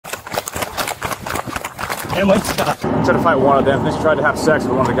Emily, stop. Tried to fight one of them. Then she tried to have sex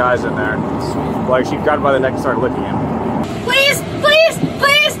with one of the guys in there. Like, she got him by the neck and started licking him. Please, please,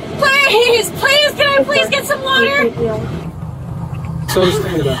 please, please, please, can I please get some water? So just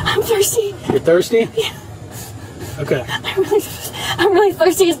thinking about. I'm thirsty. You're thirsty? Yeah. Okay. I'm really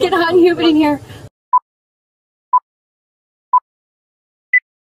thirsty. It's getting hot and humid in here.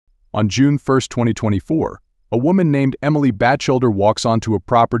 On June 1st, 2024, a woman named Emily Batchelder walks onto a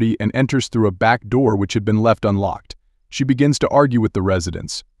property and enters through a back door which had been left unlocked. She begins to argue with the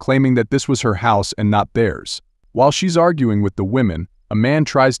residents, claiming that this was her house and not theirs. While she's arguing with the women, a man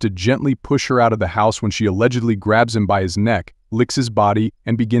tries to gently push her out of the house when she allegedly grabs him by his neck, licks his body,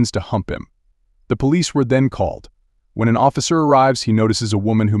 and begins to hump him. The police were then called. When an officer arrives, he notices a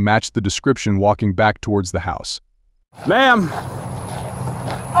woman who matched the description walking back towards the house. Ma'am!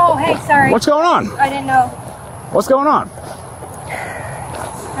 Oh, hey, sorry. What's going on? I didn't know. What's going on?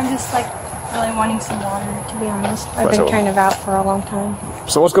 I'm just like really wanting some water, to be honest. I've been kind of out for a long time.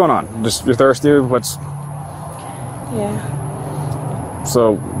 So what's going on? Just you're thirsty? Yeah.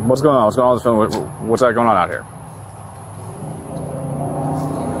 So what's going on? What's going on with the film? What's that going on out here?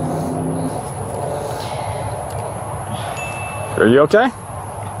 Are you okay?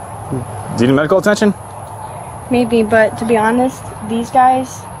 Do you need medical attention? Maybe, but to be honest, these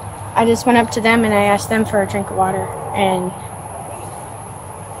guys, I just went up to them and I asked them for a drink of water, and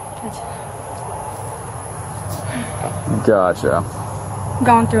Gotcha. I'm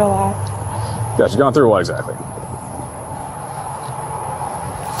going through a lot. Gotcha. Going through what exactly?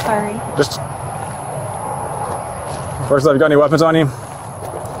 Sorry. Just first off, you got any weapons on you?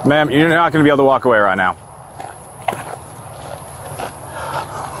 Ma'am, you're not going to be able to walk away right now.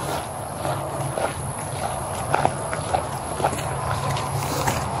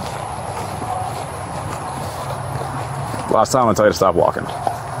 Last time I'll tell you to stop walking.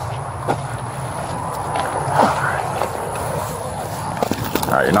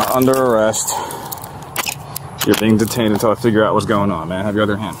 Alright, you're not under arrest. You're being detained until I figure out what's going on, man. Have your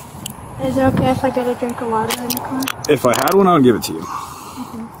other hand. Is it okay if I get a drink of water in the car? If I had one, I would give it to you.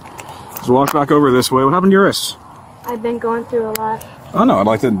 Just walk back over this way. What happened to your wrists? I've been going through a lot. Oh no, I'd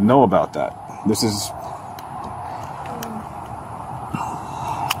like to know about that. This is...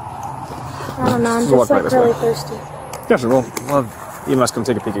 I don't know, I'm just like really thirsty. Yeah, sure. We'll have EMS come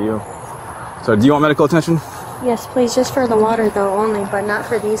take a peek at you. So, do you want medical attention? Yes, please, just for the water though only, but not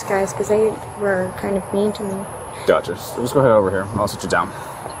for these guys because they were kind of mean to me. Gotcha. So just go ahead over here. I'll sit you down.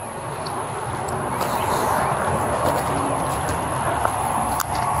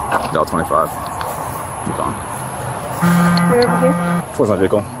 $1.25. Keep on. Right over here? Towards my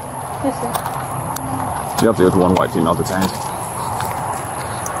vehicle. Yes, sir. You have to with one white female detained.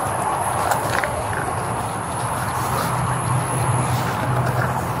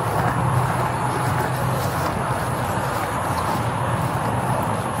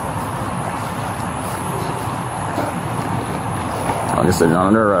 Like I said, you're not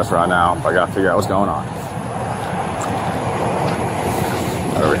under arrest right now, but I gotta figure out what's going on.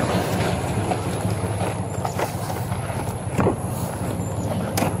 Right over here.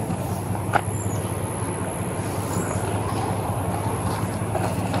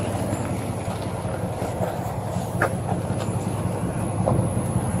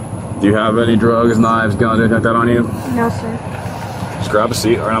 Do you have any drugs, knives, guns, anything like that on you? No, sir. Just grab a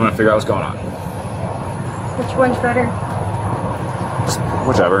seat, or I'm gonna figure out what's going on. Which one's better?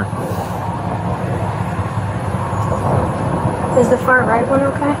 Whichever. Is the far right one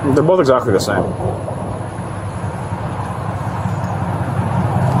okay? They're both exactly the same.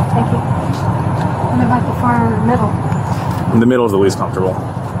 Thank you. What about the far middle? The middle is the least comfortable.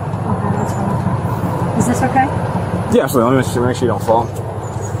 Okay, that's fine. Is this okay? Yeah, absolutely. Let me make sure you don't fall.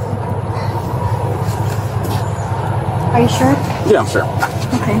 Are you sure? Yeah, I'm sure.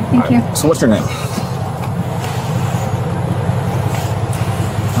 Okay, thank you. So what's your name?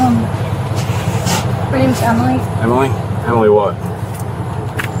 My name's Emily. Emily? Emily what?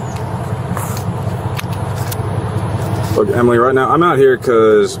 Look, Emily, right now, I'm out here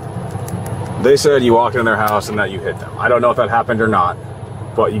because they said you walked in their house and that you hit them. I don't know if that happened or not,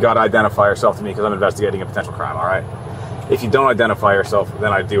 but you got to identify yourself to me because I'm investigating a potential crime, all right? If you don't identify yourself,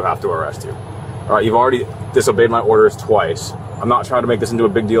 then I do have to arrest you. All right, you've already disobeyed my orders twice. I'm not trying to make this into a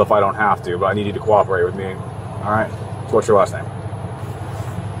big deal if I don't have to, but I need you to cooperate with me, all right? So what's your last name?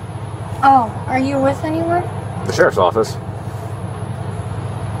 Oh, are you with anyone? The sheriff's office.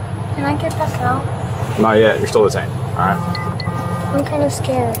 Can I get back out? Not yet. You're still detained. All right. I'm kind of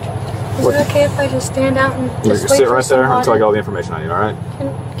scared. Is it okay if I just stand out and just wait sit for right some there water? until I get all the information on you, all right?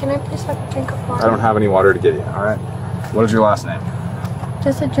 Can I please have a drink of water? I don't have any water to give you, all right? What is your last name?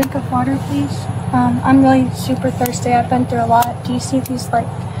 Just a drink of water, please. I'm really super thirsty. I've been through a lot. Do you see these, like...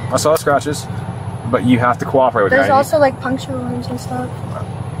 I saw scratches, but you have to cooperate with There's that. also, like, puncture wounds and stuff.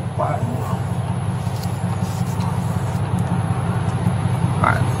 Alright.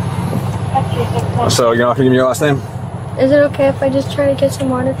 So, you're not gonna give me your last name? Is it okay if I just try to get some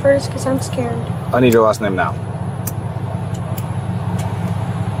water first? Because I'm scared. I need your last name now.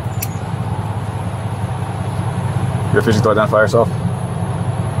 You're refusing to identify yourself?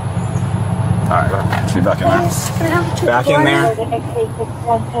 Alright, should be back in there. Back in there.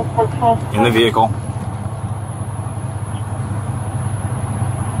 In the vehicle.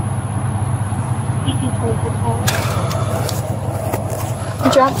 You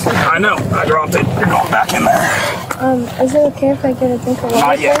dropped something. I know, I dropped it. You're going back in there. Is it okay if I get a drink of water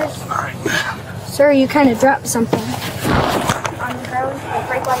Not yet. first? Alright. Sir, you kind of dropped something. On the ground, like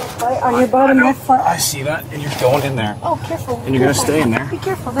right by your foot, on your bottom left foot. I see that, and you're going in there. Oh, careful. And you're going to stay in there. Be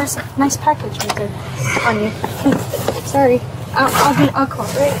careful, there's a nice package right there on you. Sorry. I'll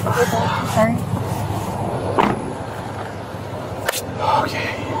cooperate. Sorry. Okay.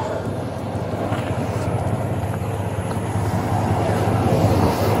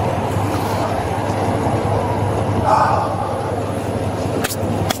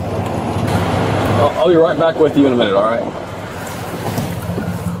 I'll be right back with you in a minute, alright?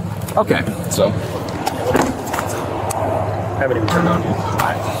 Okay, so. Haven't even turned on yet.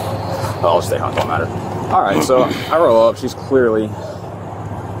 Alright. I'll stay on, don't matter. Alright, so I roll up. She's clearly.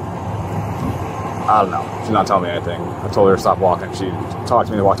 I don't know. She's not telling me anything. I told her to stop walking. She talked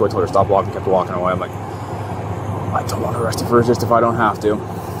to me, walked away, told her to stop walking, kept walking away. I'm like, I don't want to arrest her for resist if I don't have to.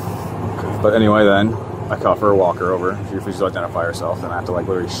 But anyway, then. I cuff her, walk her over. She refuses to identify herself, and I have to like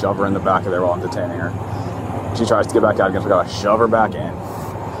literally shove her in the back of there while I'm detaining her. She tries to get back out again, so I gotta shove her back in.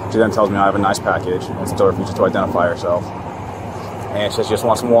 She then tells me I have a nice package and still refuses to identify herself. And she says she just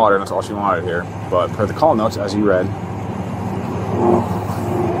wants some water, and that's all she wanted here. But per the call notes, as you read.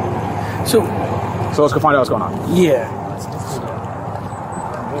 So let's go find out what's going on. Yeah.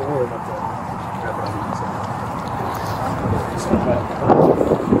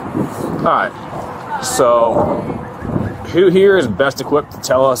 Alright. So, who here is best equipped to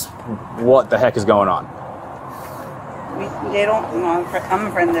tell us what the heck is going on? They don't, I'm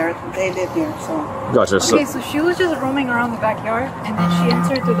a friend there. They live here, so. Gotcha. Okay, so she was just roaming around the backyard, and then she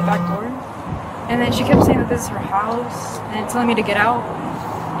entered through the back door. And then she kept saying that this is her house, and telling me to get out.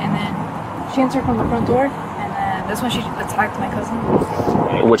 And then she entered from the front door, and then that's when she attacked my cousin.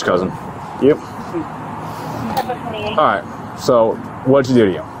 Which cousin? Yep. Alright, so what did she do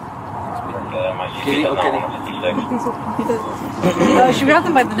to you? She grabbed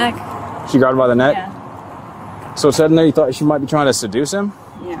him by the neck. She grabbed him by the neck? Yeah. So it said in there you thought she might be trying to seduce him?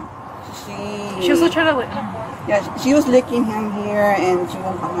 Yeah. She also tried to lick him. Yeah, she was licking him here, and she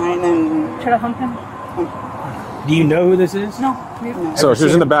went behind him. Try to hump him. Do you know who this is? No. So she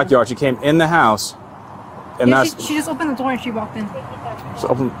was in the backyard. She came in the house, and Yeah, that's she just opened the door and she walked in.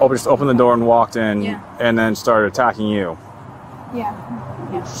 so just opened the door and walked in, Yeah. and then started attacking you. Yeah.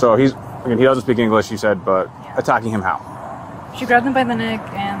 So he doesn't speak English, you said, but attacking him how? She grabbed him by the neck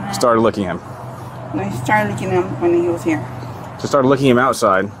and then Started licking him. No, he started licking him when he was here. So started licking him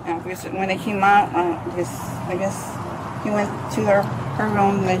outside. Because when they came out, I guess he went to her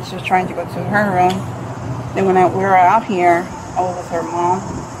room, and she was trying to go to her room. Then when we were out here, I was with her mom,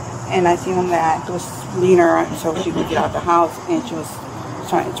 and I seen him that he was leading her so she could get out the house, and she was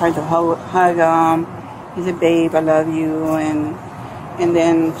trying to hug him. He said, "Babe, I love you," and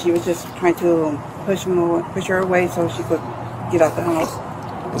then she was just trying to push her away so she could get out the house.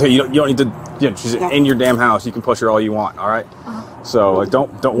 So you don't need to. Yeah, she's in your damn house. You can push her all you want. All right. So like,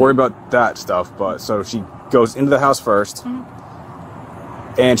 don't worry about that stuff. But so she goes into the house first,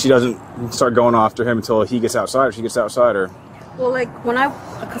 and she doesn't start going after him until he gets outside, or she gets outside, or. Well, like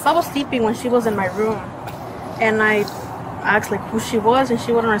because I was sleeping when she was in my room, and I asked like who she was, and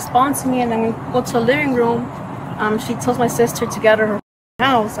she wouldn't respond to me. And then we go to the living room. She tells my sister to get her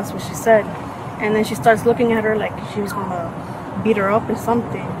house. That's what she said. And then she starts looking at her like she was gonna beat her up or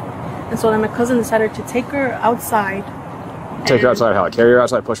something. And so then my cousin decided to take her outside. Take her outside? How? Like, carry her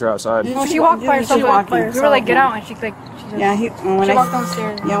outside? Push her outside? No, she walked by herself. We were like, get out, and she like. She walked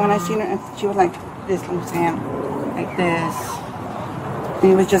downstairs. Yeah, when I seen her, she was like this, little Sam, like this.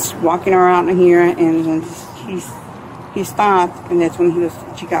 And he was just walking around here, and when he stopped, and that's when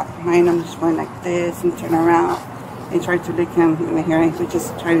she got behind him, just went like this, and turned around, and tried to lick him in the hair, and he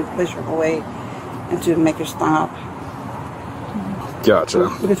just tried to push her away, and to make her stop. Gotcha.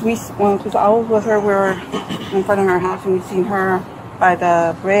 Because I was with her, we were in front of her house, and we seen her by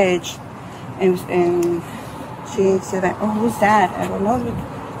the bridge, and she said, like, oh, who's that? I don't know,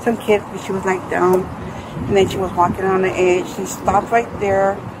 some kid. She was like down, and then she was walking on the edge. She stopped right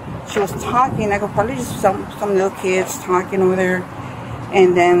there. She was talking. I could probably just some little kids talking over there.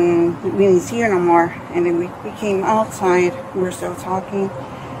 And then we didn't see her no more. And then we came outside. We were still talking.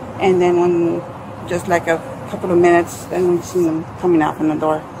 And then when just like a couple of minutes, then we seen them coming out from the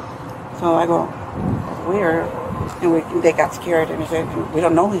door. So I go, where? And they got scared and they said, we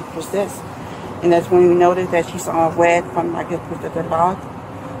don't know who's this. And that's when we noticed that she saw a wet from, I guess, with the log,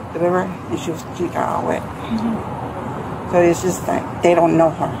 the river, and she got all wet. So it's just that they don't know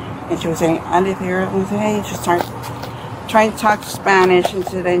her. And she was saying, I live here. And we said, hey, she started trying to talk Spanish. And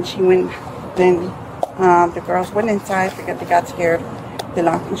so then she went, then the girls went inside because they got scared. They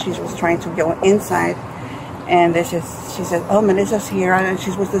locked, and she was trying to go inside. And she said, oh, Melissa's here. And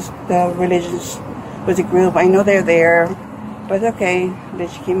she's with the religious, with the group. I know they're there, but okay. Then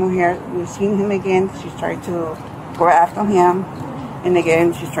she came over here. We seen him again. She tried to go after him. And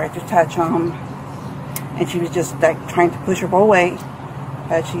again, she tried to touch him. And she was just like trying to push her away.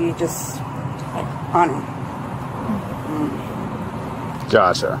 But she just, like, on him.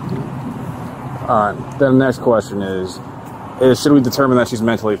 Gotcha. All right. Then the next question is should we determine that she's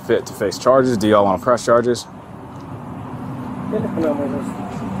mentally fit to face charges? Do y'all want to press charges?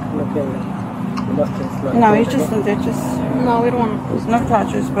 No, it's just, they're just, No, we don't want it's no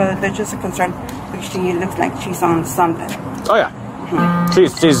charges, but they're just a concern because she looks like she's on something. Oh yeah.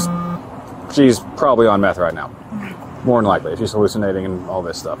 She's probably on meth right now. More than likely, if she's hallucinating and all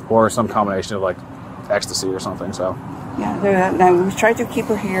this stuff, or some combination of like ecstasy or something. So yeah, we tried to keep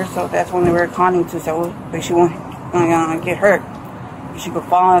her here, so that's when we were calling to say, but she won't get hurt. She could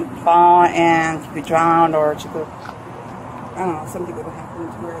fall and she could drown, or she could, I don't know, something could happen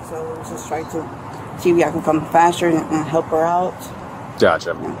to her. So we just try to see if I can come faster and help her out.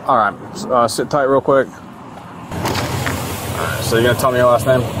 Gotcha. All right, sit tight real quick. So you're gonna tell me your last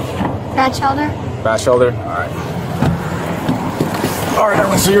name? Batchelder. Batchelder. All right. All right,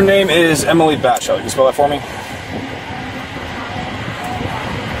 everyone. So your name is Emily Batchelder. Can you spell that for me?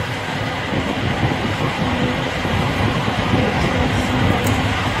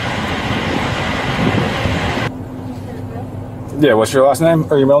 Yeah. What's your last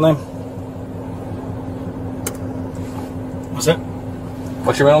name or your middle name? What's that?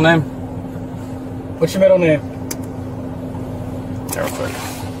 What's your middle name? What's your middle name? Yeah, real quick.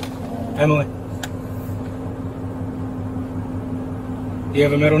 Emily. Do you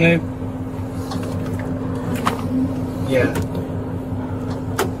have a middle name? Yeah.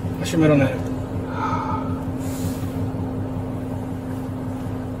 What's your middle name?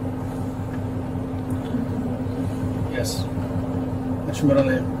 Yes. What's your middle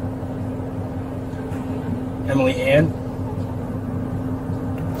name? Emily Ann?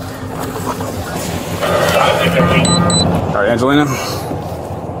 All right, Angelina.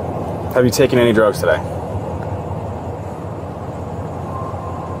 Have you taken any drugs today?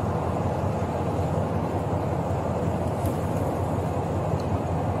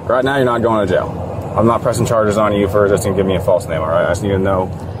 Right now, you're not going to jail. I'm not pressing charges on you for just giving me a false name, all right? I just need to know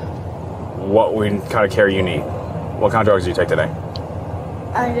what kind of care you need. What kind of drugs did you take today?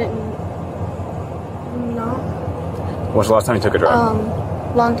 I didn't know. When's the last time you took a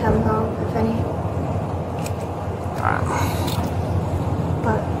drug? Long time ago, if any. Alright.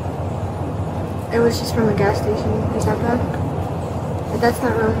 But it was just from a gas station. Is that bad? But that's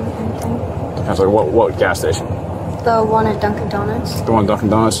not really anything. I was like, what gas station? The one at Dunkin' Donuts. The one at Dunkin'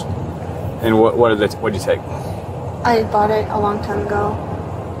 Donuts? And what did you take? I bought it a long time ago.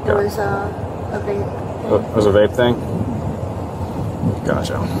 It was a vape. It was a vape thing?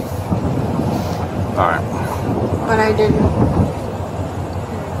 Gotcha. Alright. But I didn't.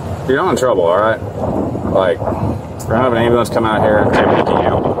 You're not in trouble, alright? Like, we're gonna have an ambulance come out here and take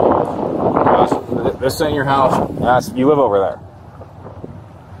you. This ain't your house. You live over there.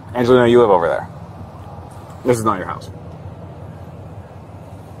 Angelina, you live over there. This is not your house.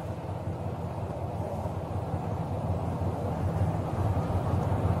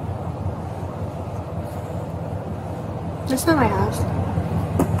 It's not my house.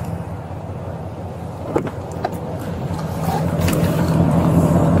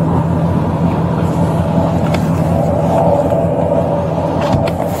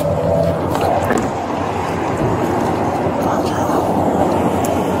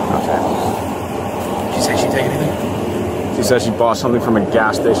 She said she bought something from a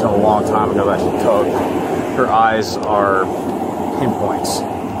gas station a long time ago that she took. Her eyes are pinpoints.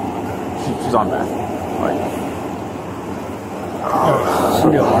 She's on meth. Like,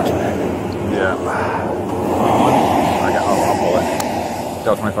 Should be a large bag. yeah. I'll pull it.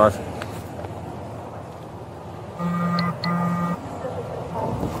 Del 25.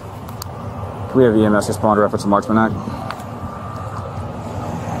 We have EMS respond to reference to Marksman Act.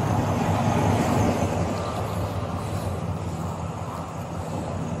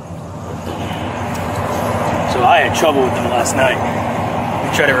 So I had trouble with them last night.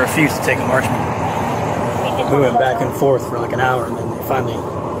 They tried to refuse to take a marksman. We went back and forth for like an hour, and then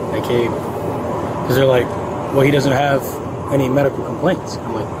they caved. Because they're like, well, he doesn't have any medical complaints.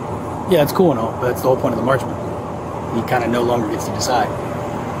 I'm like, yeah, it's cool and all, but that's the whole point of the marksman. He kind of no longer gets to decide.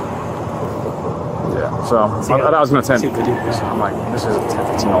 Yeah, so I was going to attend. I'm like, this is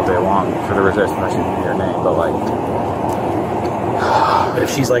 10-15 all day long for the registration. I shouldn't give your name, but like. But if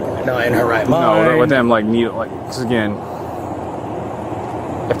she's like, no, in her right mind. No, with them, like, because again,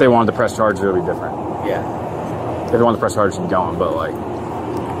 if they wanted to press charges, it would be different. Yeah. If they wanted to press charges, you'd go on, but like,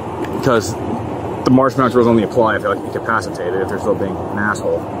 because the marksman rules only apply if they're like incapacitated, if they're still being an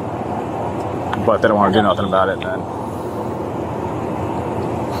asshole. But if they don't want to do nothing about it, then.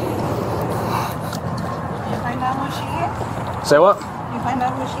 You find out who she is? Say what? You find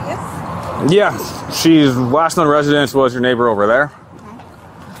out who she is? Yeah, she's last known residence was your neighbor over there.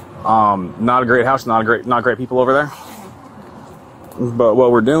 Not a great house, not great people over there. But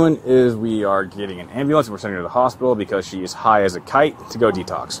what we're doing is we are getting an ambulance and we're sending her to the hospital because she is high as a kite to go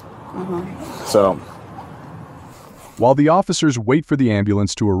detox. So. While the officers wait for the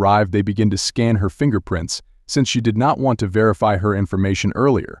ambulance to arrive, they begin to scan her fingerprints, since she did not want to verify her information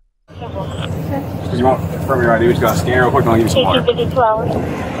earlier. Because you want from your ID, we just got to scan her real quick and I'll give you some water. 52 hours.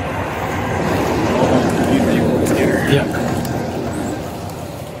 Yeah.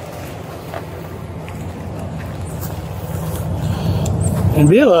 It'd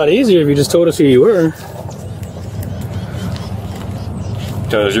be a lot easier if you just told us who you were.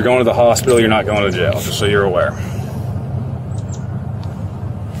 Because you're going to the hospital, you're not going to jail, just so you're aware.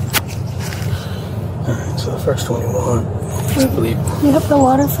 Alright, so the first 21. I believe. You have the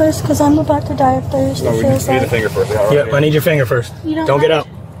water first, because I'm about to die of thirst. No, we need the finger first. Yep, I need your finger first. Don't get out.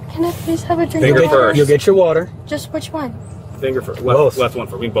 Can I please have a drink? Finger first. You'll get your water. Just which one? Finger first. Both. Left one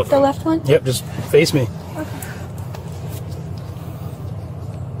first. We both. The left one? Yep, just face me. Okay.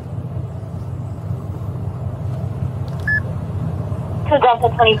 To Delta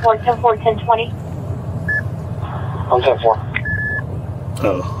 24, 10-4, 10-20. I'm 10-4.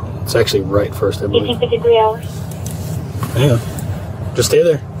 Oh, it's actually right first, I believe. 53 hours. Hang on. Just stay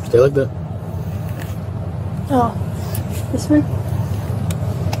there. Stay like that. Oh, this one?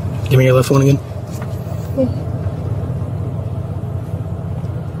 Give me your left one again.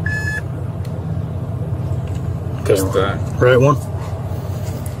 Okay, right one.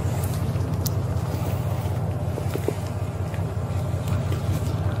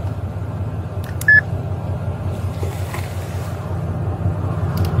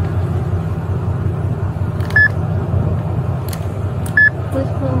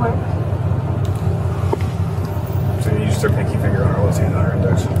 So you use their pinky finger on her left hand on her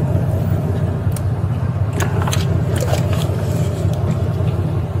index.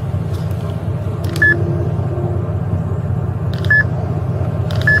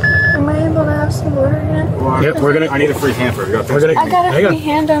 Am I able to have some water again? Well, Yep, we're gonna. I need a free hand for it. I got a hang free on.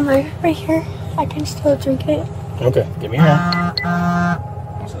 hand on right here. I can still drink it. Okay, give me your hand.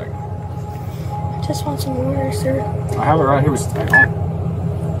 1 second. I just want some water, sir. I have it right here.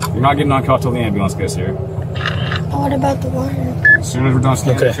 You're not getting uncuffed till the ambulance gets here. What about the water? As soon as we're done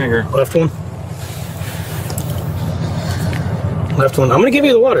scanning your finger. Left one. Left one. I'm gonna give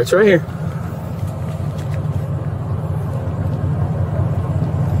you the water. It's right here.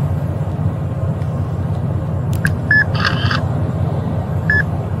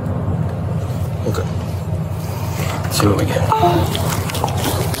 Okay. Let's see what we get.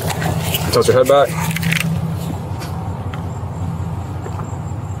 Tilt your head back.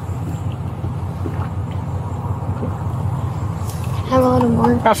 Have a little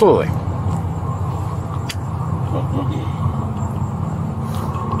more. Absolutely.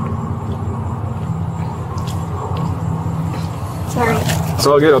 Sorry. It's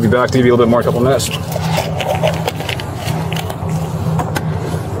all good. I'll be back to give you a little bit more in a couple minutes.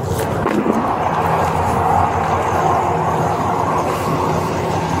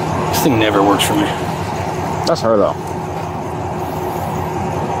 This thing never works for me. That's her though.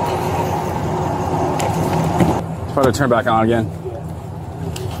 It's probably turn back on again.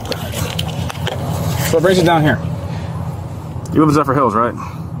 So what brings you down here? You live in Zephyr Hills, right?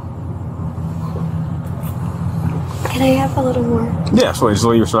 Can I have a little more? Yeah, so just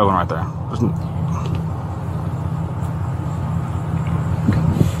leave your struggling right there.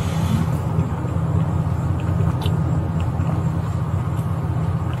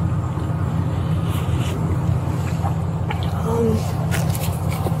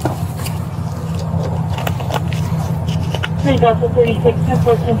 Delta 36,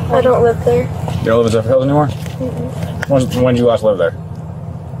 1014. I don't live there. You don't live in Zephyr Hills anymore? When did you last live there?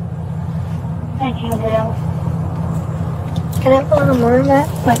 1900 hours. Can I have a little more of that?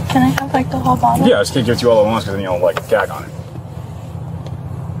 Like, can I have like the whole bottle? Yeah, I just can't give it to you all at once because then you'll like gag on it.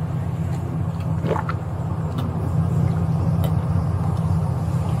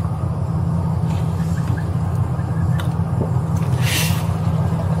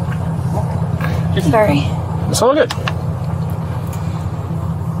 Sorry. It's all good. Dude,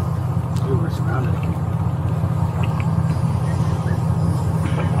 we're surrounded.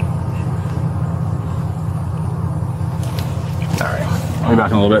 Alright. I'll be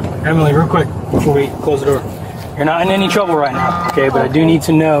back in a little bit. Emily, real quick, before we close the door. You're not in any trouble right now, okay? But I do need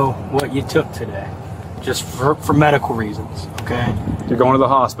to know what you took today. Just for medical reasons, okay? You're going to the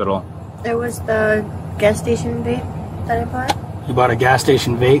hospital. It was the gas station vape that I bought. You bought a gas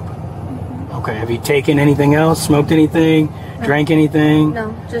station vape? Okay, have you taken anything else? Smoked anything? Drank anything?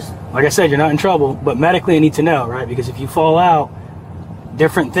 No, just Like I said, you're not in trouble, but medically I need to know, right? Because if you fall out,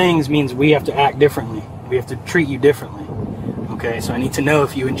 different things means we have to act differently. We have to treat you differently. Okay, so I need to know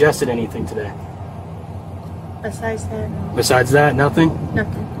if you ingested anything today. besides that, no, Besides that, nothing?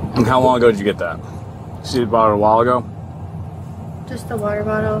 nothing. And how long ago did you get that? You bought it a while ago? Just the water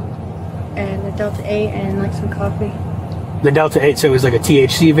bottle and the Delta 8 and like some coffee. The Delta 8, so it was like a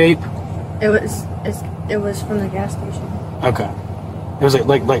THC vape? It was from the gas station. Okay. It was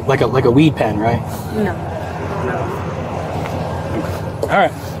like a weed pen, right? No. All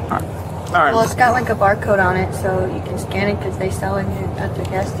right. Well, it's got like a barcode on it, so you can scan it because they sell it here at the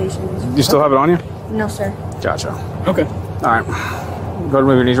gas stations. You still have it on you? No, sir. Gotcha. Okay. Alright. Go to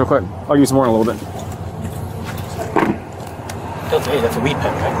move your knees real quick. I'll give you some more in a little bit. Delta 8, that's a weed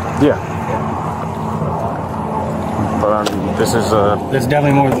pen, right? Yeah. But this is That's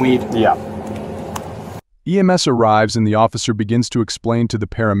definitely more than weed. yeah. EMS arrives and the officer begins to explain to the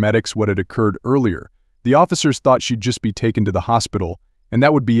paramedics what had occurred earlier. The officers thought she'd just be taken to the hospital, and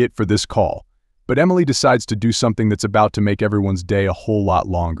that would be it for this call. But Emily decides to do something that's about to make everyone's day a whole lot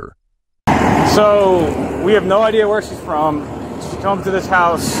longer. So we have no idea where she's from. She comes to this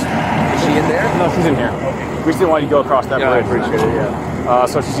house. Is she in there? No, she's in here. We just didn't want you to go across that Yeah, I bridge. appreciate it, yeah.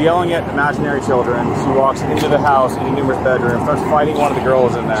 So she's yelling at imaginary children. She walks into the house, into numerous bedrooms, starts fighting one of the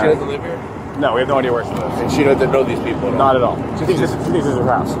girls in She there. doesn't live here? No, we have no idea where she lives. And she doesn't know these people at all? Not at all. She thinks this is her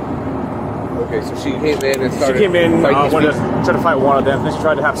house. Okay, so she came in and started She came in, fighting these wanted to people? try to fight one of them. Then she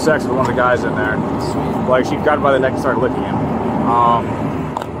tried to have sex with one of the guys in there. Like, she got him by the neck and started licking him.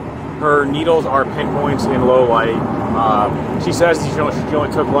 Her needles are pinpoints in low light. She says she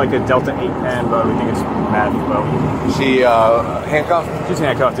only took like a Delta 8 pen, but we think it's mad low. She handcuffed? She's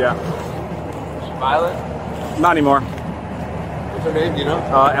handcuffed, yeah. Is she violent? Not anymore. What's her name, do you know?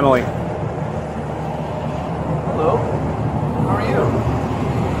 Emily. Hello? How are you?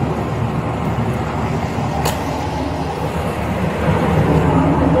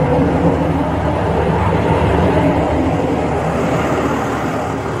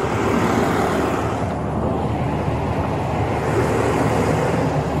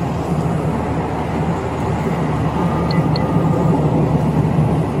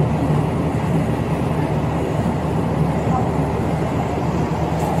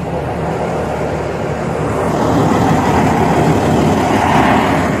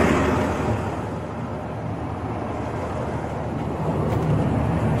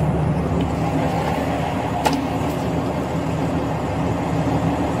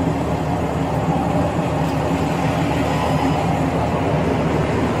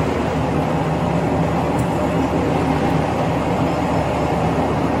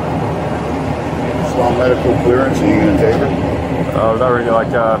 Medical clearance, are you going to take her? That really like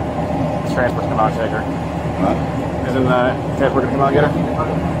transport's come out and take her. Huh? Isn't transport gonna come out and get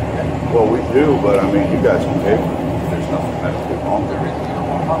her? Well, we do, but I mean, you guys can take her. There's nothing medically wrong with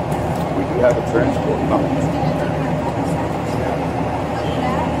her. We do have a transport company.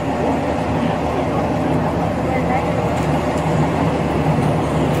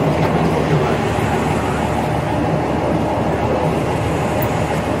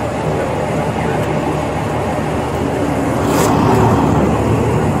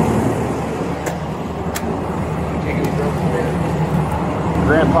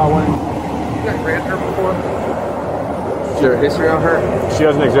 Grandpa went. You guys ran her before? Is there a history on her? She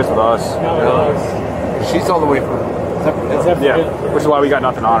doesn't exist with us. No. She's all the way from... Yeah, which is why we got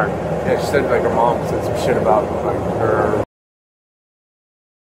nothing on her. Yeah, she said like her mom said some shit about like her...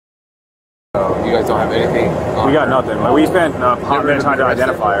 you guys don't have anything on We got her? nothing. Like, we spent a hot minute trying to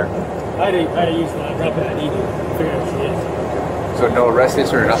identify her. I had to use the drop that ID to figure out who she is. So So no arrest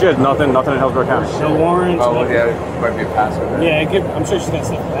history or nothing? She has nothing in Hillsborough County. No warrants. Oh, yeah, it might be a pass over there. Yeah, I'm sure she's got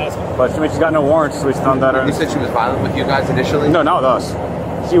stuff to pass. But I mean, she's got no warrants, so we found that. You said she was violent with you guys initially? No, not with us.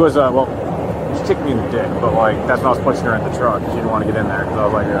 She was, well, she kicked me in the dick, but like, that's when I was pushing her in the truck. She didn't want to get in there, because I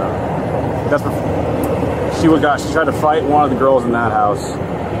was like, that's the, she tried to fight one of the girls in that house,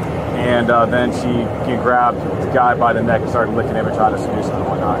 and then she grabbed the guy by the neck and started licking him and trying to seduce him and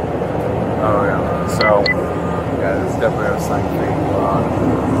whatnot. Oh, yeah. So, yeah, that's definitely a sign thing.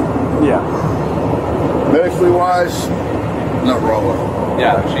 yeah. Medically wise, not wrong with her.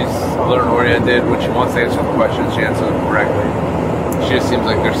 Yeah, she's alert-oriented. When she wants to answer the questions, she answers them correctly. She just seems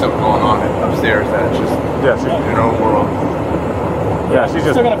like there's something going on upstairs that just in her own world. Yeah, she's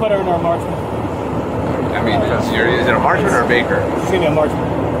just still gonna put her in our marksman. I mean, is it a marksman or a baker? She's gonna be a marksman.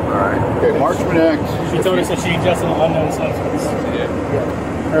 All right. Okay, Marksman Act. She told us that she ingested an unknown substance. Yeah.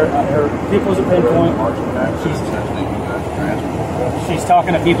 Her pupils are pinpoint. Marksman Act. She's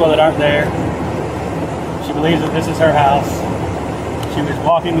talking to people that aren't there. She believes that this is her house. She was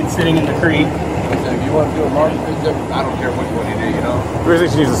walking and sitting in the creek. If you want to do a marksman, I don't care which one you do, you know? We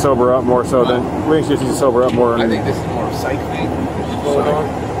think she needs to sober up more so than we think she needs to sober up more. I think this is more of a psych thing that's going on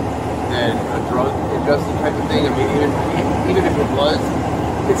than a drug ingestion type of thing. I mean, even if it was,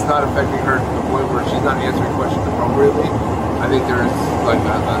 it's not affecting her to the point where she's not answering questions appropriately. I think there's like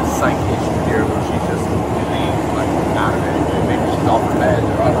a psych issue here where she's just really like out of it. Maybe she's off her bed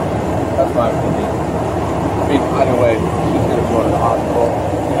or I don't know. That's my opinion. I mean, either way, she's gonna go to the hospital.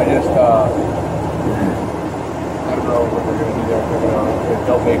 I just I don't know what they're gonna do there. If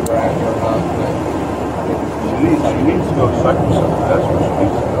they'll make her act or not. But she needs to go psych herself. That's what she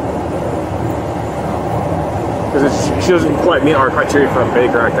needs to go. Because she doesn't quite meet our criteria for a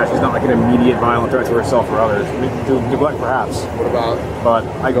Baker Act. That she's not like an immediate violent threat to herself or others. Neglect, perhaps. What about? But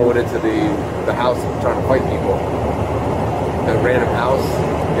I going into the house and trying to fight people. The random house.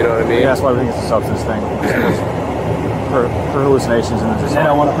 You know what I mean? Yeah, that's why we think it's a substance thing. For hallucinations and just. They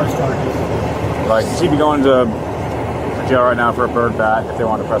don't want to press charges. Like she'd be going to jail right now for a bird bat if they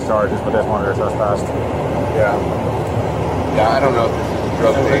want to press charges, but they just wanted her trespassed. Yeah. Yeah, I don't know if this is a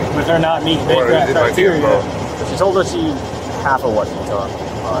drug thing. Was there not meet Or Baker is it like criteria? She told us she half of what she took.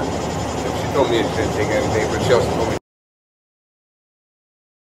 She told me it didn't take anything, but she also told me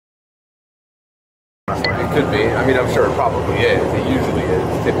it could be. I mean, I'm sure it probably is. It usually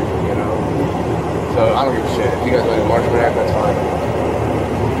is, typically, you know. So I don't give a shit. If you guys want to march back, that's fine.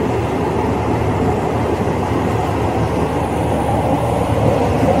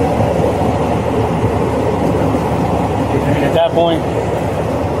 I mean, at that point,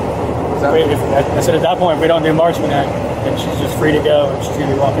 I said at that point, if we don't do Marksman Act, then she's just free to go, and she's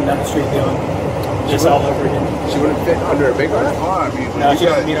gonna be walking down the street doing this all over again. She wouldn't fit under a big one? No, she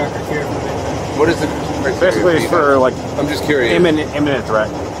doesn't meet our criteria for big one. What is the criteria? Basically, it's for like. I'm just curious. Imminent threat.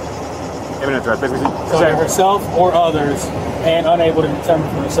 Imminent threat. Basically, so herself or others, and unable to determine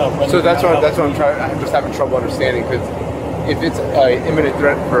for herself. So that's what I'm trying. I'm just having trouble understanding because if it's an imminent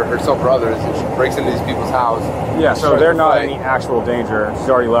threat for herself or others, and she breaks into these people's house. Yeah, so they're not in any actual danger. She's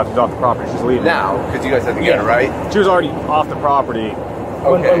already left. She's off the property. She's leaving now because you guys had to get her right. She was already off the property.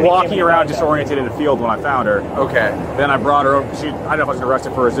 Okay. Walking around disoriented in the field when I found her. Okay. Then I brought her over. I don't know if I was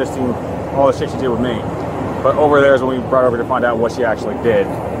arrested for resisting all the shit she did with me. But over there is when we brought her over to find out what she actually did.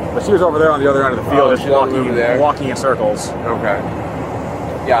 But she was over there on the other end of the field, just walking in circles. Okay.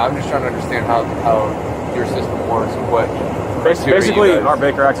 Yeah, I'm just trying to understand how your system works and what. Basically, our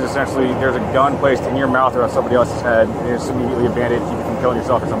Baker Act is essentially there's a gun placed in your mouth or on somebody else's head, and it's immediately a bandit to keep you from killing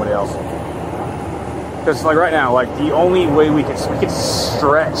yourself or somebody else. Because like right now, like the only way we could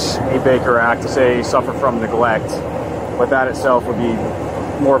stretch a Baker Act to say suffer from neglect, but that itself would be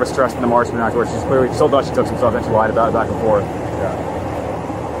more of a stress than the Marksman Act, where she's clearly still thought she took some stuff and she lied about it back and forth. Yeah.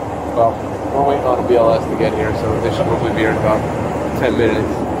 Well, we're waiting on a BLS to get here, so they should hopefully be here in about 10 minutes.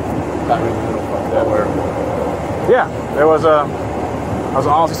 Yeah, there was a. I was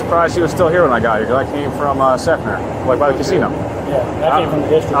honestly surprised she was still here when I got here. Because I came from Sefner, like by the casino. Yeah, I came from the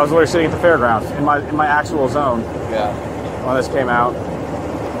district. I was literally sitting at the fairgrounds in my actual zone. Yeah. When this came out.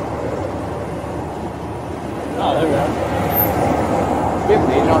 Oh, there we go. Do you have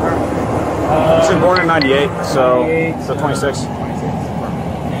an age on her? She was born in '98, so 26. See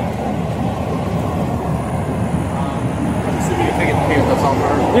if we can get the handcuffs on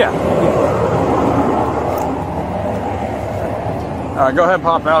her. Yeah. Go ahead,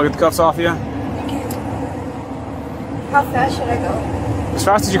 pop out. I'll get the cuffs off you. How fast should I go? As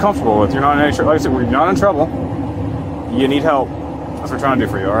fast as you're comfortable with. You're not in any trouble. Like I said, you're not in trouble. You need help. That's what we're trying to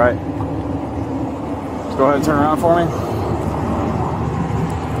do for you, all right? Just go ahead and turn around for me.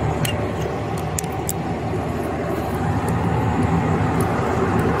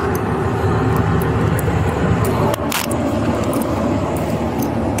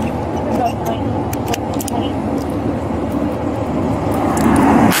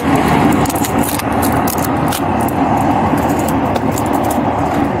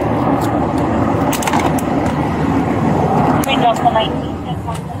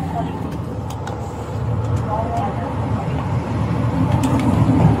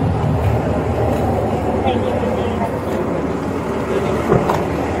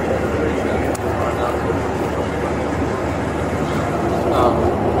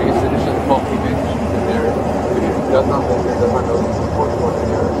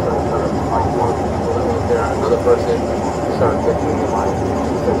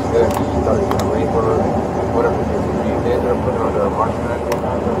 started to rape her, whatever it is. They ended up putting her under a Marshman Act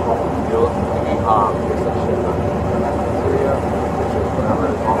deal. There's some shit on Syria, which is whatever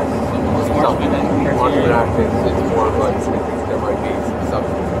it's called. Marshman Act it's more of like, I think there might be some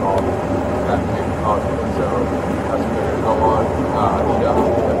substance involved that may be causing it. So that's what they're going to go on. She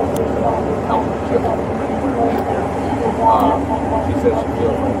obviously doesn't help. She doesn't move anywhere in here. She says she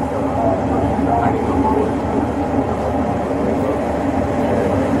feels like hiding on the board.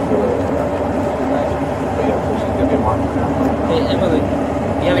 Hey, Emily,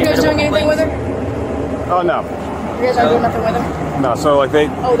 you guys doing anything with her? Oh, no. You guys are doing nothing with her? No, so like they...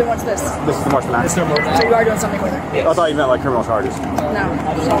 Oh, then what's this? This is the Marshman Act. So you are doing something with her? I thought you meant like criminal charges. No.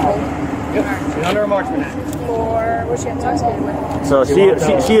 So, Yep. She's under a Marshman Act. for what she intoxicated with? So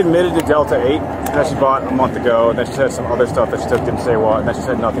she admitted to Delta 8 that she bought a month ago, and then she said some other stuff that she took, didn't say what, and then she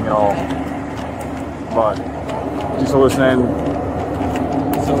said nothing at all. But she's hallucinating.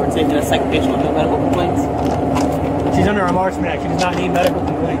 So we're taking a second picture with no medical complaints? She's under a Marshman Act. She does not need medical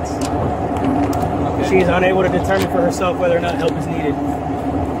complaints. Okay. She is unable to determine for herself whether or not help is needed.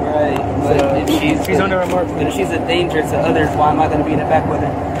 Right. But So if she's under a Marshman But if she's a danger to others, why am I going to be in the back with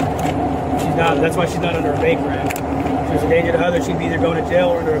her? She's not. That's why she's not under a Baker Act. If she's a danger to others, she'd be either going to jail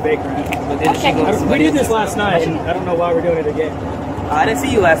or under a Baker Act. But then she goes, We did this last night, and I don't know why we're doing it again. I didn't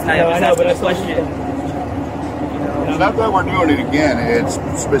see you last night. No, I know, but that's question. It's not that we're doing it again. It's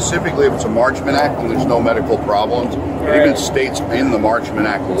specifically if it's a Marshman Act and there's no medical problems. It even states in the Marshman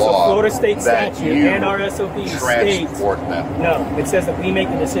Act So law Florida state that statute you and our SOP states. transport them. No, it says that we make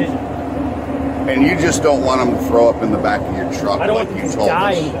the decision. And you just don't want them to throw up in the back of your truck I don't like want you them to told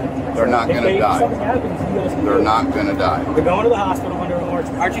die us. in the back. They're not going to If something die. happens, you guys can They're do it. not going to die. They're going to the hospital under a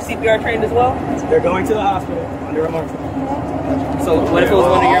Marshman Act. Aren't you CPR trained as well? They're going to the hospital under a Marshman Act. So what if it was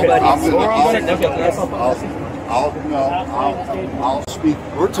one of your buddies? I'll speak.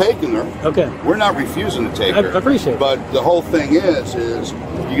 We're taking her. Okay. We're not refusing to take I her. appreciate it. But the whole thing is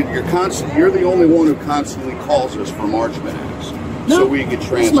you're the only one who constantly calls us for Marshman Acts. No, So we get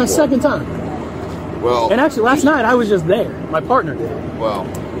transported. this is my second time. Well, And actually, last night I was just there. My partner did it. well,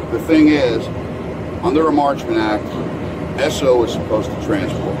 the thing is, under a Marshman Act, SO is supposed to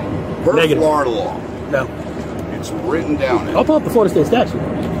transport. Per Negative. Florida law, No. it's written down there. I'll pull up the Florida state statute.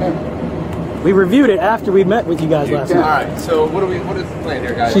 We reviewed it after we met with you guys last All night. right. So what is the plan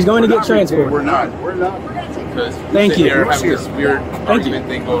here, guys? She's going to get transported. We're not. Because Thank you. Here having this weird argument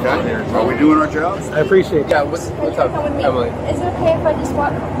thing going on here. Are we doing our job? I appreciate it. Yeah. What's up, Emily? Is it okay if I just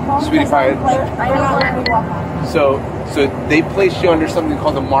walk home? Sweetie pie. I don't want to walk home. So they placed you under something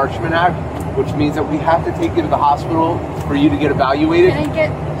called the Marshman Act, which means that we have to take you to the hospital for you to get evaluated. Can I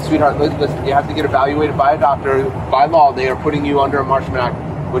get... Sweetheart, listen, you have to get evaluated by a doctor. By law, they are putting you under a Marshman Act,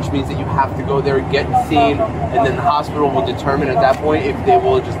 which means that you have to go there, get seen, and then the hospital will determine at that point if they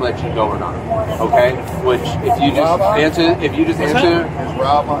will just let you go or not. Okay? Which, if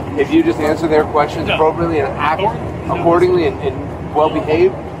you just answer their questions appropriately and act accordingly and well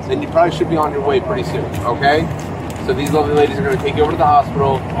behaved, then you probably should be on your way pretty soon. Okay? So these lovely ladies are going to take you over to the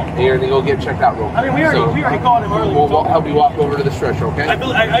hospital, and you're going to go get checked out real quick. I mean, we already called him earlier. We'll help you walk over to the stretcher, okay? I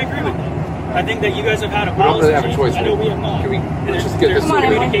agree with you. I think that you guys have had a We don't policy really have a change. choice I know here. we have not. Let's just get this. Come on,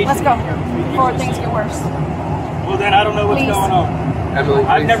 Emily. communication. Let's go. Before things get worse. Well, then I don't know what's Please. going on. Emily,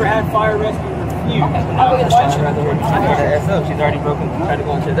 I've please. never had fire rescue refused. I'll go get a stretcher. She's already broken, tried to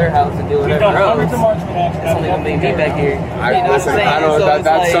go into their house and do We've whatever done hundreds else. of Marshman Acts. It's only gonna make me back here. Listen, I don't know. So it's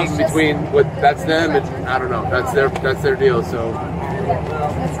That's like- something between that's them and I don't know. That's their deal. So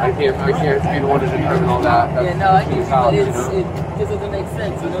I can't be the one to determine all that. That's Yeah, no, I between can cops, see, you but know? it just doesn't make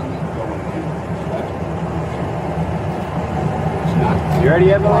sense, you know? You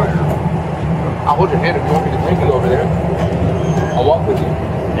ready, Emily? I'll hold your hand if you want me to take you over there. I'll walk with you.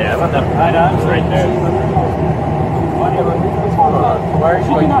 Yeah, I'm right there. Why are you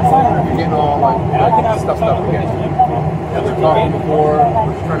you're getting all like stuffed up again? Yeah, we're talking before.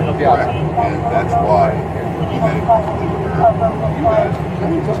 We're just trying to help you out. And that's why you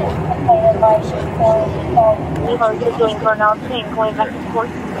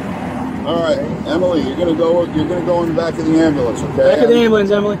All right, Emily, you're gonna go in the back of the ambulance, okay? Back of the ambulance,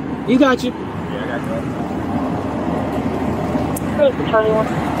 Emily. You got you.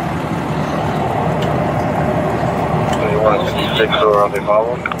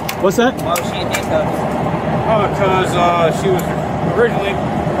 What's that? Why was she in handcuffs? Because she was originally...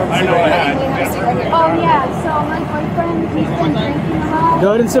 I know I had. Oh yeah, so my boyfriend, he's been drinking a lot. Go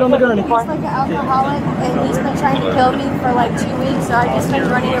ahead and sit on the gurney. He's like an alcoholic, and he's been trying to kill me for like 2 weeks, so I've just been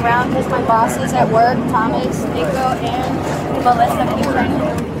running around because my bosses at work, Thomas, Nico, and Melissa keep trying to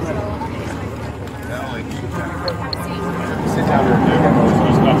kill me. Sit down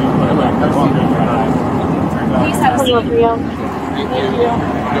there. with Rio. Thank you.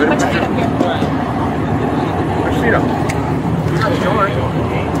 Put your feet up here. Put your feet up. Don't worry. You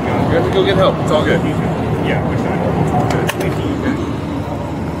have to go get help. It's all good. Yeah.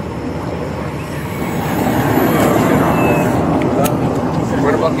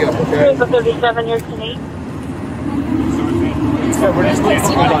 What about the upper okay? For 37 years to me. So we're just going to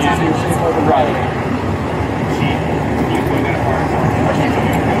hold on to the driving.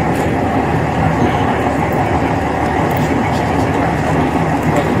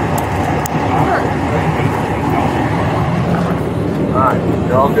 Alright,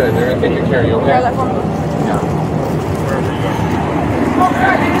 you're all good. They're going to take good care of you, okay? Yeah.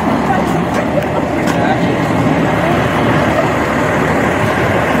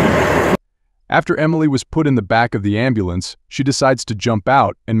 After Emily was put in the back of the ambulance, she decides to jump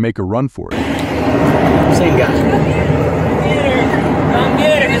out and make a run for it. Same guy. Come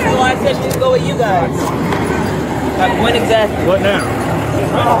get her. This is the last session to go with you guys. Like when exactly? What now?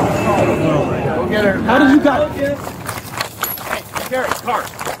 Go get her. How did you got it? Hey, Gary, car.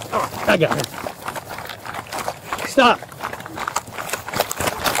 Oh. I got her. Stop.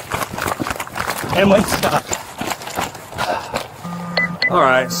 Emily, stop. All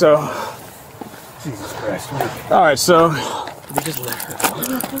right, so. Jesus Christ. All right, so. We just let her.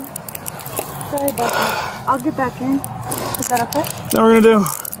 Sorry about that. I'll get back in. Is that okay? Now we're gonna do.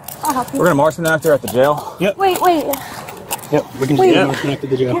 I'll help you. We're gonna march them after at the jail. Yep. Wait. Yep, we can just get connected to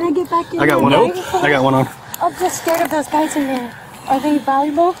the jail. Can I get back in? I got one on. I got one on. I'm just scared of those guys in there. Are they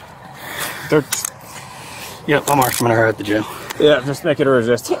valuable? They're. Yep, I'm marching her at the jail. Yeah, just make it a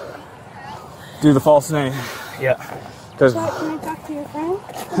resist. Do the false name. Yeah. Because. Can I talk to your friend?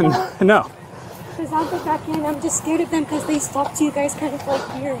 No. Because I'll get back in. I'm just scared of them because they talk to you guys kind of like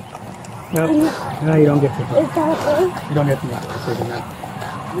weird. Nope. No, you don't get to. Is that okay? You don't get to make a decision now.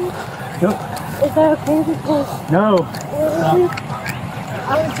 Nope. Is that okay? Because No.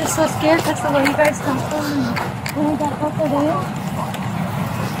 I was just so scared because of where you guys come from. And when I got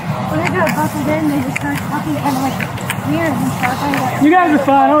buckled in, they just started talking kind of like weird and stuff. You guys are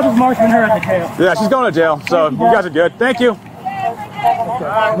fine. I'll just march her at the jail. Yeah, she's going to jail, so you guys are good. Thank you.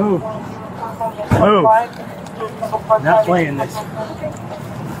 Move. Move. Not playing this.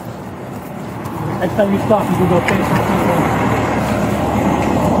 Next time you stop, you can go face some people.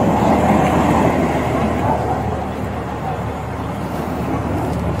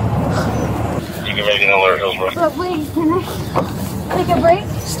 You can make an alert, Hillsborough. But wait, can I take a break?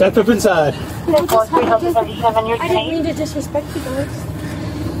 Step up inside. Can I just have a I didn't mean to disrespect you guys.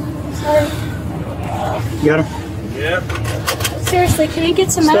 Sorry. You got her? Yep. Seriously, can I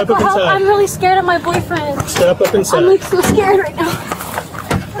get some Step medical up help? inside. I'm really scared of my boyfriend. Step up inside. I'm like so scared right now.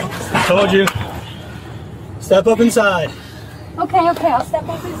 Told you. Step up inside. Okay, I'll step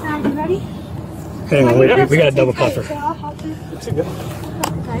up inside. You ready? Hang on, wait, we got a double puffer. Okay, I'll help you. It's good.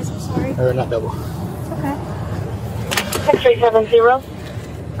 Guys, I'm sorry. Or not double. It's okay. 6370.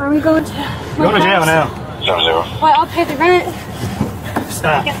 Are we going to Going to jail now. 70. Well, I'll pay the rent.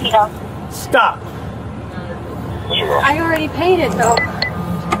 Stop. Stop. I already paid it though.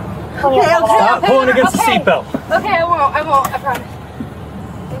 Okay, Stop pulling against the seatbelt. Okay, I won't, I promise.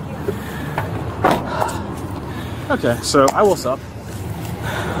 Okay, so I will stop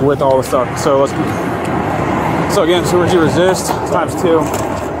with all the stuff. So let's. So again, so we're resist times 2,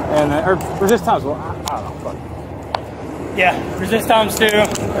 and then, or resist times 1. I don't know. Fuck. Yeah, resist times 2.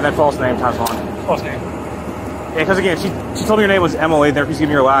 And then false name times 1. False name. Yeah, because again, she told me her name was Emily. Then she's giving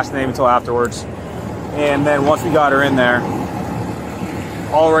me her last name until afterwards. And then once we got her in there,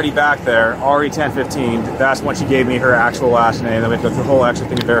 already back there, already 10:15. That's when she gave me her actual last name. Then we had to go through the whole extra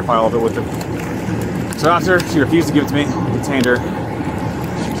thing to verify all of it with her. So after she refused to give it to me, detained her.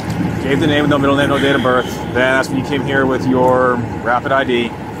 Gave the name, no middle name, no date of birth. Then that's when you came here with your rapid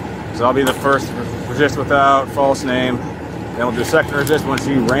ID. So I'll be the first resist without false name. Then we'll do a second resist when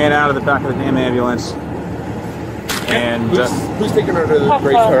she ran out of the back of the damn ambulance. And who's taking her to the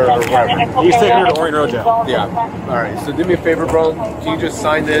race her or whatever? He's taking her to Orient Road Jail. Yeah. All right. So do me a favor, bro. Can you just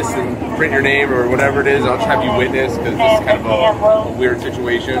sign this and print your name or whatever it is? I'll just have you witness because this is kind of a weird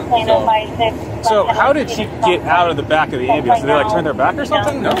situation. So how did she get out of the back of the ambulance? Did they like turn their back or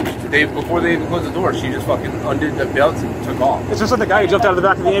something? No. Before they even closed the door, she just fucking undid the belts and took off. It's just like the guy who jumped out of the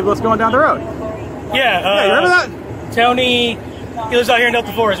back of the ambulance going down the road. Yeah. You remember that? Tony, he lives out here in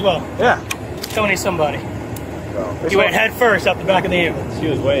Delta 4 as well. Yeah. Tony somebody. He went head first out the back of the ambulance. She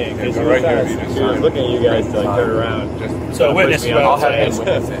was waiting because Yeah, right there, she was looking at you guys to like turn around. Just So witness. I'll have him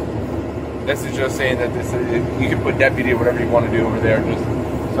witness it. This is just saying that this is, you can put deputy or whatever you want to do over there, just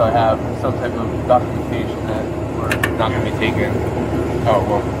so I have some type of documentation that we're not going to be taken. Oh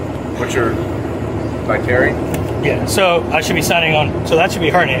well, what's your by Terry? Yeah, so I should be signing on. So that should be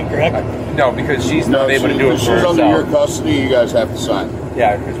her name, correct? No, because she's not able to do it for herself. She's under your custody. You guys have to sign.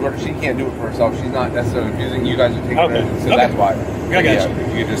 Yeah, because she can't do it for herself. She's not necessarily abusing. You guys are taking it, so that's why. I got you.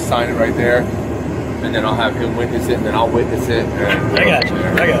 You can just sign it right there, and then I'll have him witness it, and then I'll witness it. And I got you.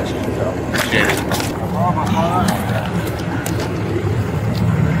 I got you.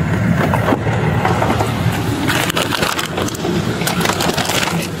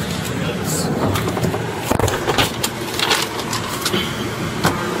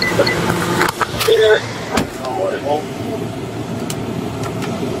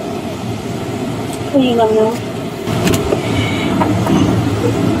 Can you let me know?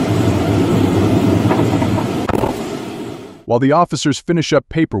 While the officers finish up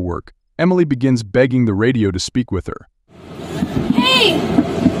paperwork, Emily begins begging the radio to speak with her. Hey!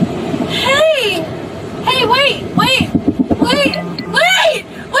 Hey! Hey, wait, please!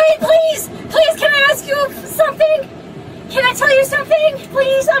 Please, can I ask you something? Can I tell you something?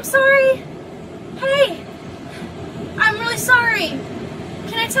 Please, I'm sorry. Hey! I'm really sorry.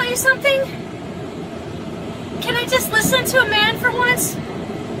 Can I tell you something? Can I just listen to a man for once?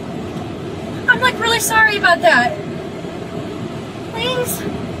 I'm like really sorry about that. Please?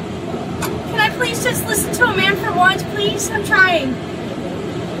 Can I please just listen to a man for once, please? I'm trying.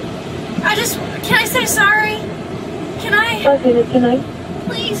 Can I say sorry? Can I?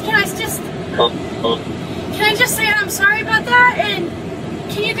 Please, can I just say I'm sorry about that? And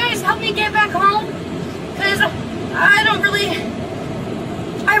can you guys help me get back home? Because I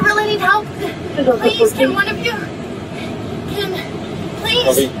really need help. Please, can one of you, please?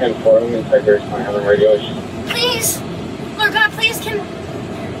 I'll be 10-4, I'm inside there, so I have a radio issue. Please, Lord God, please,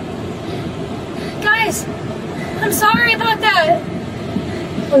 guys, I'm sorry about that.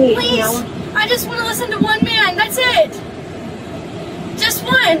 Please, I just want to listen to one man, that's it. Just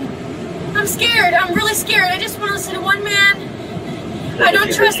one. I'm scared, I'm really scared. I just want to listen to one man. I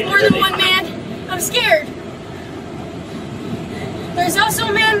don't trust more than one man. I'm scared. There's also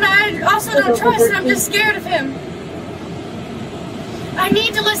a man that I also don't trust, and I'm just scared of him. I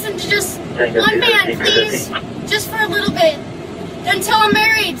need to listen to just one man, please. Just for a little bit. Until I'm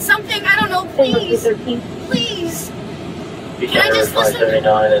married. Something, I don't know, please. Please. Can I just listen? Can you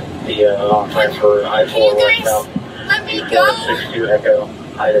guys let me go? 62 Echo,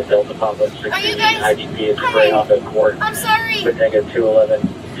 Ida Delta Papa, 60 IDP is right off at court. I'm sorry. With negative 211,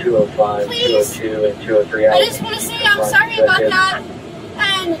 205, Please. 202, and 203. I just want to say I'm sorry about that.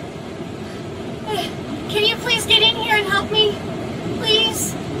 And can you please get in here and help me?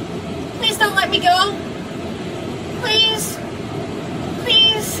 Please? Please don't let me go. Please?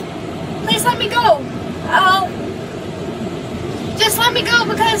 Please? Please let me go. Just let me go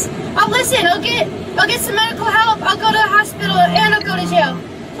because I'll listen. I'll get some medical help. I'll go to the hospital and I'll go to jail.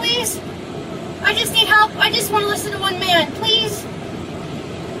 Please? I just need help. I just want to listen to one man. Please?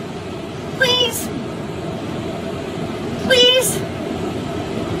 Please? Please?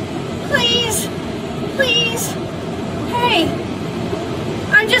 Please? Please? Hey,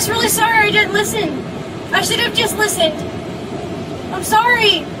 I'm just really sorry I didn't listen. I should have just listened. I'm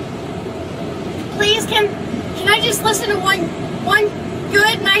sorry. Please, can I just listen to one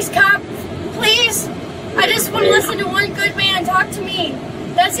good, nice cop? Please? I just want to listen to one good man talk to me.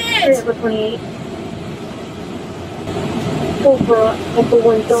 That's it. Sir, please,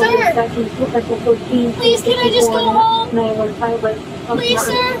 can I just go home? Please,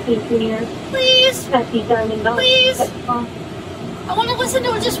 sir. Please. Please. I want to listen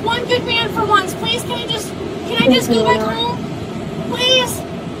to just one good man for once. Please, can I just go back home? Please.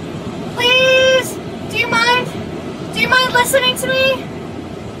 Please. Do you mind listening to me?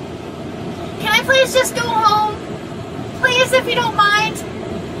 Can I please just go home? Please, if you don't mind.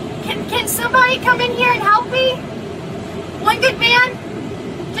 Can somebody come in here and help me? One good man?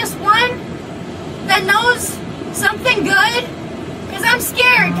 Just one? That knows something good? Because I'm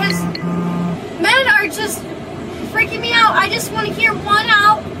scared, because men are just freaking me out. I just want to hear one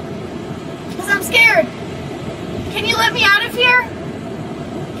out, because I'm scared. Can you let me out of here?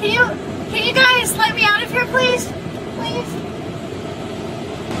 Can you guys let me out of here, please? Please?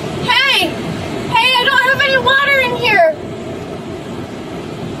 Hey! Hey, I don't have any water in here!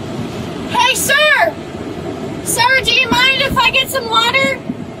 Hey, sir! Sir, do you mind if I get some water?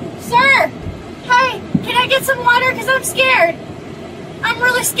 Sir! Hey, can I get some water? Because I'm scared. I'm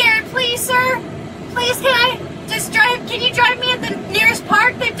really scared. Please, sir? Please, can you drive me at the nearest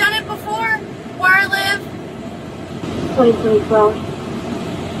park? They've done it before, where I live. 2012.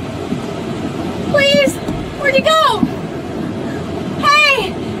 Please! Where'd you go?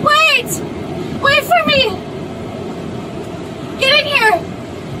 Hey! Wait! Wait for me! Get in here!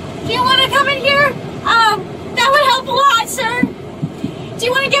 Do you want to come in here? That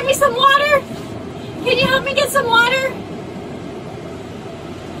some water? Can you help me get some water?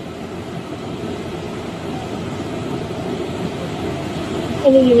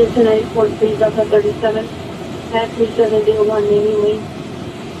 Any units in 94, please, up at 37. At 3701, Navy Lane.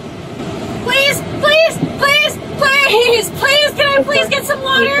 Please, please, please, please, please, can I please get some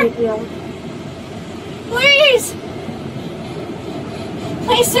water? Please.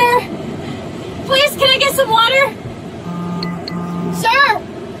 Please, sir. Please, can I get some water? Sir,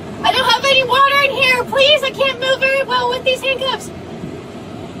 I don't have any water in here. Please, I can't move very well with these handcuffs.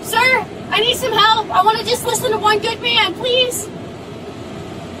 Sir, I need some help. I want to just listen to one good man, please.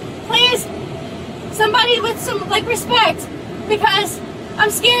 Please, somebody with some, like, respect, because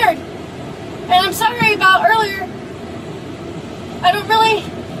I'm scared. And I'm sorry about earlier. I don't really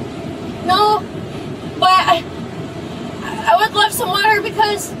know, but I would love some water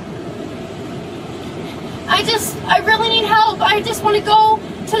because I really need help. I just want to go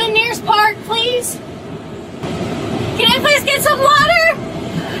to the nearest park, please. Can I please get some water?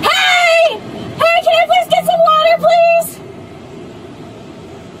 Hey! Hey, can I please get some water, please?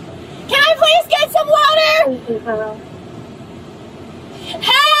 Can I please get some water?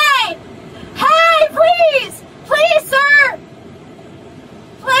 Hey! Hey, please! Please, sir!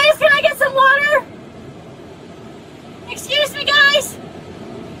 Please, can I get some water? Excuse me, guys.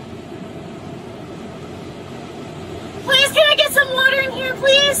 Please, can I get some water in here,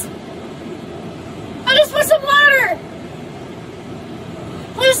 please? I just want some water.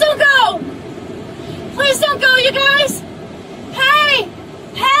 Please don't go. Please don't go, you guys. Hey!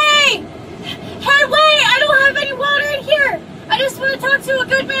 Hey! Hey, wait! I don't have any water in here. I just want to talk to a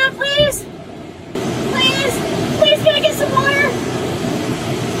good man, please. Please! Please, can I get some water?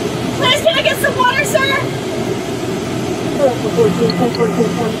 Please, can I get some water, sir?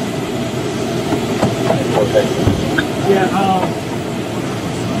 Yeah,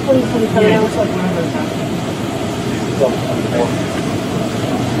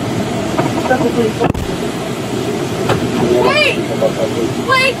 Wait!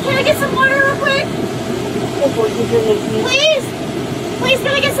 Wait, can I get some water real quick? Please! Please,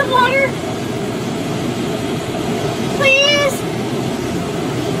 can I get some water? Please!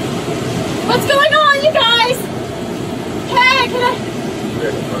 What's going on, you guys? Hey, can I...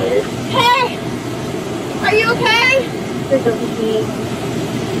 Hey! Are you okay? Can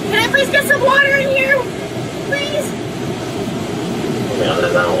I please get some water in here? Please? I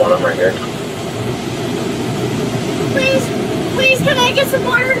want them right here. Please? Please, can I get some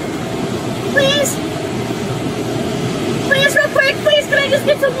water? Please? Please, real quick, please, can I just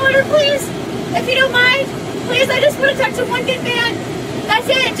get some water, please? If you don't mind. Please, I just want to talk to one good man. That's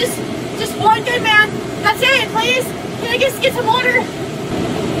it, just one good man. That's it, please. Can I just get some water?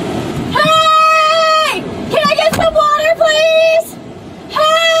 Hey! Can I get some water, please?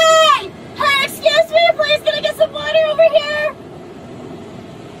 Hey! Hey, excuse me, please, can I get some water over here?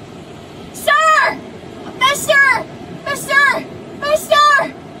 Sir! Mister!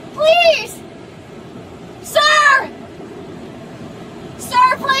 Please! Sir!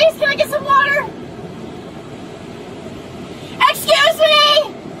 Sir, please, can I get some water?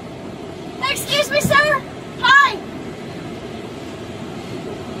 Excuse me, sir! Hi!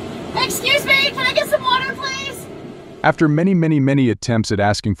 Excuse me, can I get some water, please? After many attempts at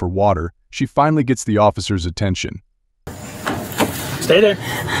asking for water, she finally gets the officer's attention. Stay there.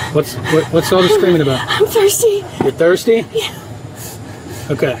 What's all the screaming about? I'm thirsty. You're thirsty? Yeah.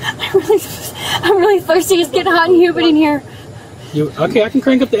 Okay. I'm really thirsty. It's getting hot and humid in here. Okay, I can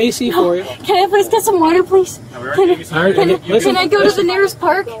crank up the AC for you. Can I please get some water, please? Can I go to the nearest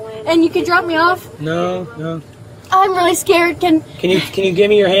park and you can drop me off? No. I'm really scared. Can you give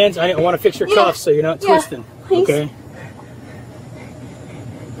me your hands? I want to fix your cuffs so you're not twisting. Please. Okay.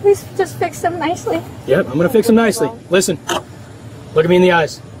 Please just fix them nicely. Yep, I'm gonna fix them nicely. Listen, look at me in the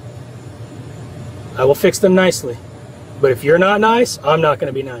eyes. I will fix them nicely. But if you're not nice, I'm not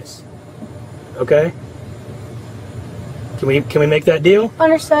gonna be nice. Okay? Can we make that deal?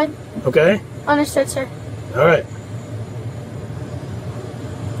 Understood. Okay? Understood, sir. All right.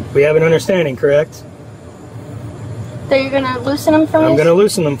 We have an understanding, correct? That you're gonna loosen them for me? I'm gonna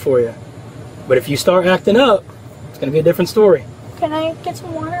loosen them for you. But if you start acting up, it's gonna be a different story. Can I get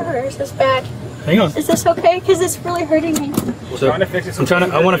some water, or is this bad? Hang on. Is this okay? Because it's really hurting me. I want to fix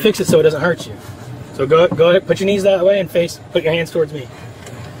it so it doesn't hurt you. So go ahead, put your knees that way and put your hands towards me.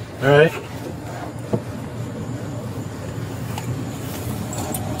 All right.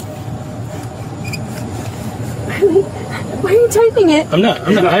 Why are you typing it? I'm not.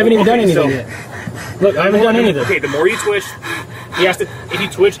 I haven't even done anything yet. Look, I haven't done anything. Okay, the more you twitch, if you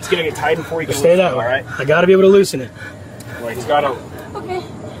twitch, it's gonna get tight before you can stay that way. All right. I gotta be able to loosen it. Well, he's gotta. Okay.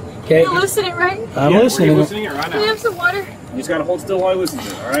 Okay. You loosen it, right? I'm listening. We're loosening it right Can I now. have some water? You just gotta hold still while I listen to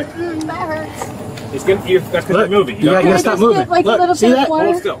it, all right? That hurts. It's good. That's because you're moving. You gotta stop moving. Like Look, a little see bit that? of water?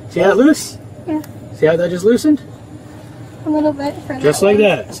 Hold still. See that loose? Yeah. See how that just loosened? A little bit for Just like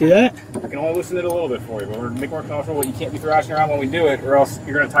that. See that? I can only loosen it a little bit for you, but we're making more comfortable. You can't be thrashing around when we do it, or else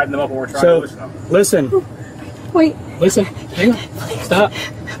you're gonna tighten them up when we're trying to loosen them. Listen. Wait. Listen. Hang on. Stop.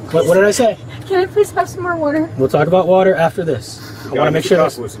 What did I say? Can I please have some more water? We'll talk about water after this. I want to make sure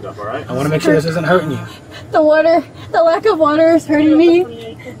this. Loosened up, all right? I want to make sure this isn't hurting you. The lack of water is hurting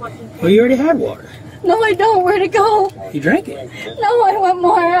me. Well, you already had water. No, I don't. Where'd it go? You drank it. No, I want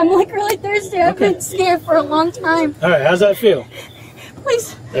more. I'm like really thirsty. I've been scared for a long time. All right. How's that feel?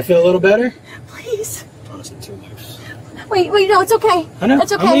 Please. That feel a little better? Please. Honestly, too much. Wait, no, it's okay. I know.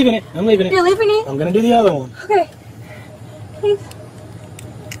 It's okay. I'm leaving it. You're leaving it? I'm gonna do the other one. Okay. Please.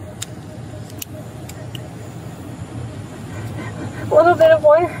 A little bit of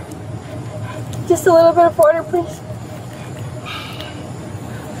water. Just a little bit of water, please.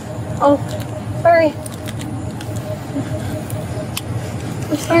 Oh, sorry.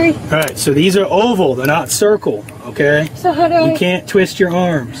 I'm sorry. All right. So these are oval. They're not circle. Okay. So how do I? You can't twist your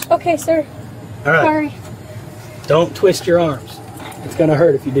arms. Okay, sir. All right. Sorry. Don't twist your arms. It's gonna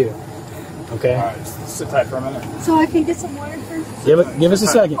hurt if you do. Okay. All right, sit tight for a minute. So I can get some water first? Give us a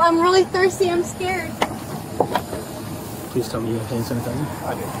second. Well, I'm really thirsty. I'm scared. Please tell me you have hand sanitizer.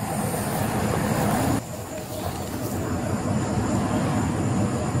 I do.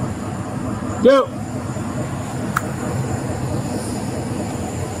 Go.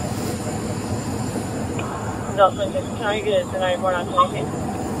 Delta, can I get it tonight? We're not taking.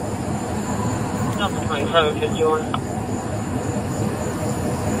 Delta 2751.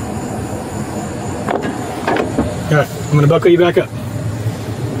 All right, I'm gonna buckle you back up.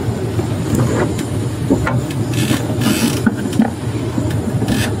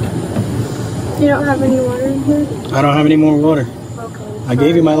 You don't have any water in here? I don't have any more water. Okay. I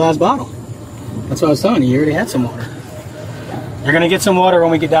gave you my last bottle. That's what I was telling you. You already had some water. You're gonna get some water when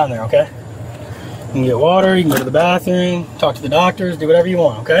we get down there, okay? You can get water, you can go to the bathroom, talk to the doctors, do whatever you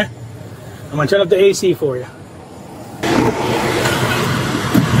want, okay? I'm gonna turn up the AC for you.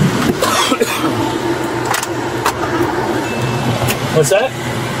 What's that?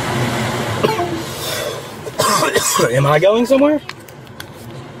 Am I going somewhere?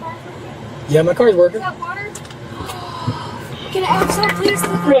 Yeah, my car's working. Can I have some, please?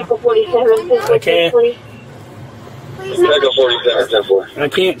 Vehicle 47, I can't. Please. Vehicle 47, 10-4. I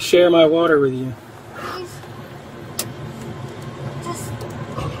can't share my water with you. Please. Just.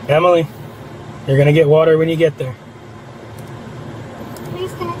 Emily, you're gonna get water when you get there.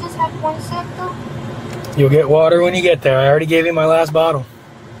 Please, can I just have one sip, though? You'll get water when you get there. I already gave you my last bottle.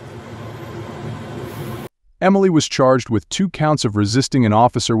 Emily was charged with 2 counts of resisting an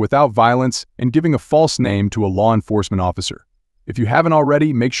officer without violence and giving a false name to a law enforcement officer. If you haven't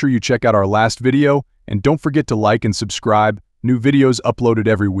already, make sure you check out our last video, and don't forget to like and subscribe. New videos uploaded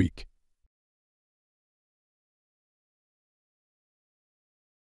every week.